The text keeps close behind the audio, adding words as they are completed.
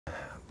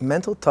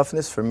Mental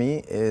toughness for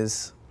me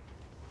is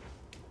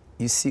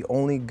you see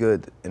only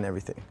good in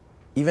everything.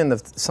 Even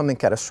if something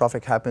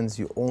catastrophic happens,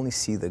 you only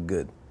see the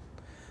good.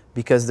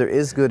 Because there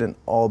is good in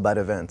all bad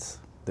events.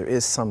 There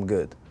is some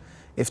good.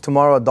 If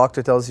tomorrow a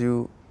doctor tells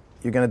you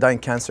you're going to die in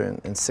cancer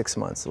in 6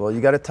 months, well,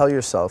 you got to tell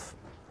yourself,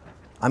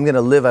 I'm going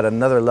to live at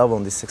another level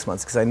in these 6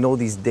 months because I know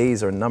these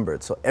days are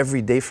numbered. So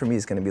every day for me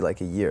is going to be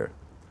like a year.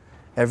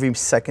 Every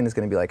second is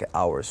going to be like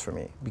hours for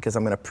me because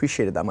I'm going to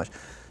appreciate it that much.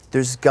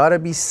 There's got to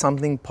be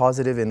something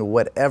positive in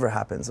whatever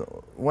happens.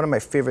 One of my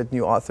favorite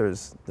new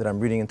authors that I'm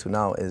reading into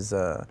now is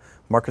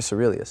Marcus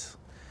Aurelius.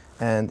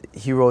 And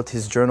he wrote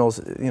his journals,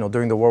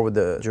 during the war with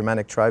the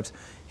Germanic tribes.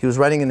 He was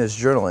writing in his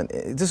journal, and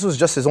this was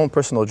just his own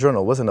personal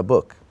journal, it wasn't a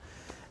book.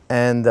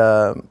 And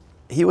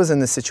he was in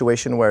this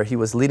situation where he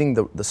was leading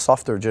the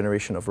softer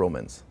generation of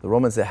Romans. The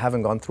Romans, they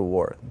haven't gone through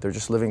war. They're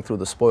just living through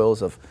the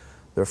spoils of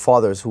their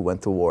fathers who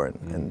went to war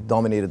and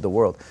dominated the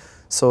world.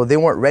 So they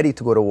weren't ready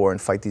to go to war and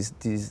fight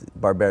these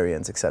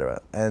barbarians, etc.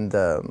 And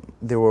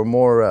they were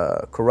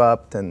more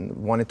corrupt and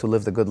wanted to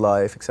live the good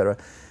life, etc.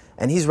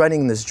 And he's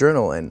writing in this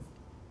journal, and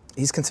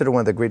he's considered one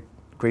of the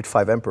great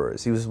five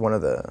emperors. He was one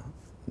of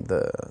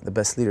the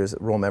best leaders that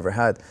Rome ever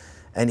had.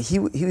 And he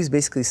was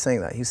basically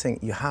saying that. He was saying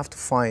you have to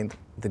find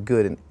the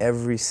good in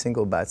every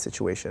single bad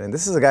situation. And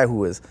this is a guy who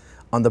was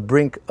on the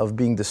brink of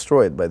being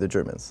destroyed by the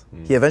Germans.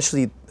 He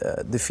eventually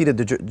defeated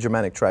the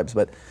Germanic tribes,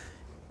 but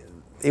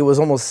it was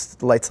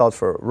almost lights out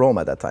for Rome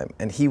at that time.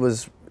 And he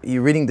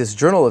reading this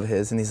journal of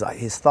his, and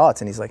his thoughts,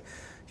 and he's like,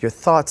 your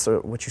thoughts are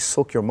what you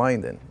soak your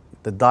mind in,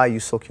 the dye you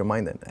soak your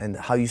mind in, and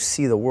how you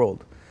see the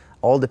world.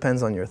 All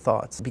depends on your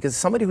thoughts. Because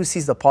somebody who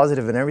sees the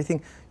positive in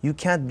everything, you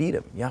can't beat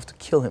him. You have to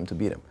kill him to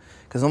beat him.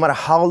 Because no matter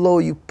how low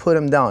you put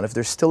him down, if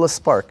there's still a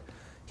spark,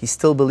 he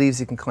still believes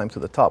he can climb to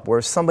the top.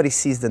 Whereas somebody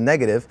sees the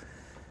negative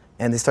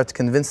and they start to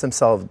convince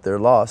themselves they're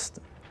lost,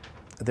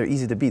 they're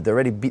easy to beat. They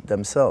already beat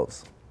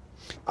themselves.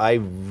 I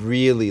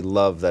really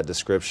love that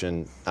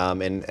description,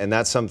 and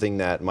that's something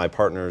that my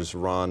partners,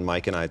 Ron,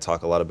 Mike, and I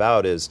talk a lot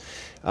about is,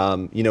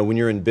 when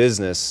you're in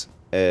business,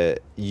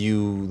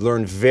 you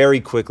learn very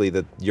quickly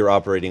that you're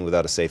operating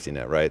without a safety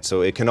net, right?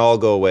 So it can all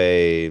go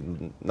away,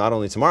 not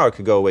only tomorrow, it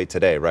could go away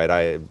today, right?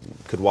 I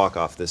could walk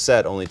off this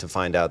set only to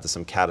find out that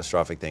some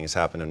catastrophic thing has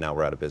happened and now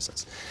we're out of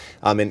business.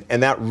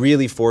 And that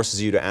really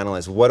forces you to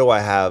analyze, what do I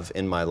have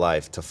in my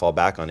life to fall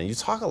back on? And you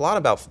talk a lot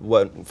about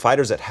what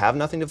fighters that have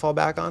nothing to fall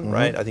back on,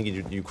 right? I think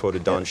you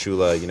quoted Don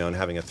Shula, and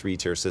having a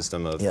 3-tier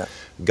system of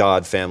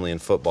God, family,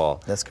 and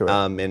football. That's correct.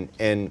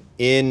 And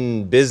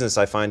in business,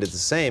 I find it's the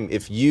same.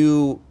 If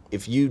you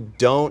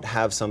don't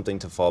have something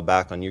to fall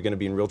back on, you're going to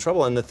be in real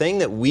trouble. And the thing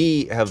that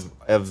we have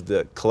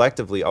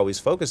collectively always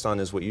focused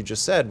on is what you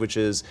just said, which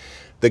is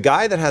the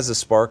guy that has a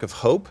spark of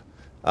hope,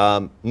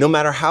 no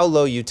matter how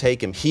low you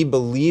take him, he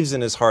believes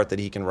in his heart that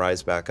he can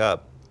rise back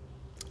up.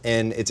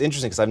 And it's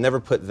interesting because I've never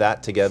put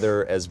that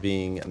together as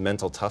being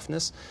mental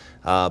toughness,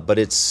 but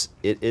it's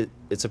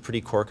a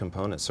pretty core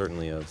component,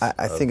 certainly, of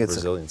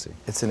resiliency.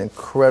 It's an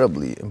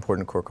incredibly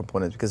important core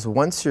component because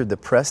once you're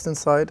depressed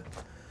inside,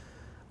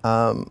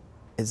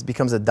 it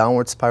becomes a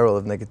downward spiral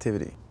of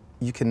negativity.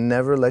 You can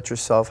never let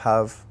yourself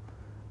have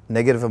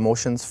negative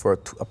emotions for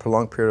a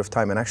prolonged period of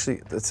time. And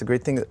actually, it's a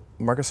great thing that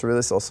Marcus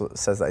Aurelius also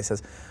says that. He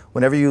says,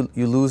 whenever you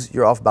lose,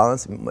 you're off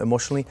balance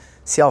emotionally,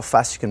 see how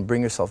fast you can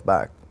bring yourself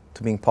back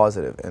to being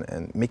positive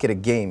and make it a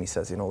game, he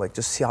says,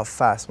 just see how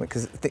fast.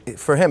 Because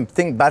for him,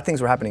 bad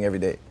things were happening every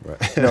day.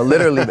 Right.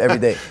 Literally every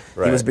day.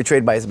 Right. He was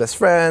betrayed by his best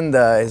friend,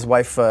 his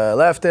wife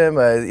left him,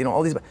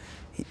 all these.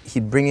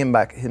 He'd bring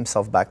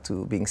himself back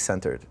to being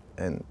centered.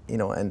 And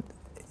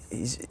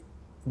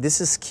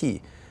this is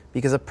key,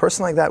 because a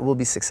person like that will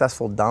be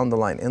successful down the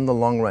line, in the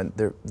long run.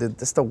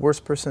 That's the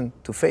worst person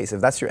to face.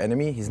 If that's your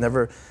enemy,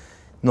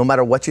 no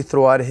matter what you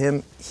throw at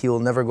him, he'll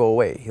never go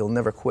away. He'll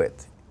never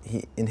quit.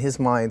 In his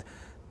mind,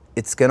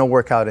 it's gonna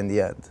work out in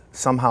the end,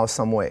 somehow,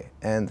 some way.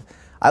 And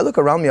I look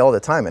around me all the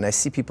time, and I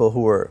see people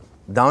who were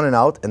down and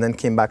out and then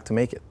came back to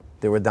make it.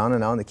 They were down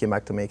and out and they came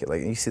back to make it.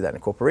 Like, you see that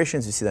in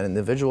corporations, you see that in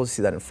individuals, you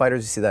see that in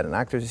fighters, you see that in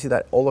actors, you see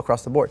that all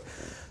across the board.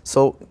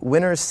 So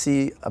winners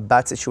see a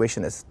bad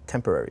situation as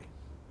temporary.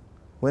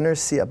 Winners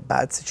see a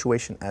bad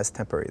situation as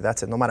temporary.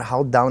 That's it. No matter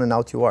how down and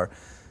out you are,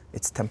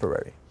 it's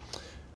temporary.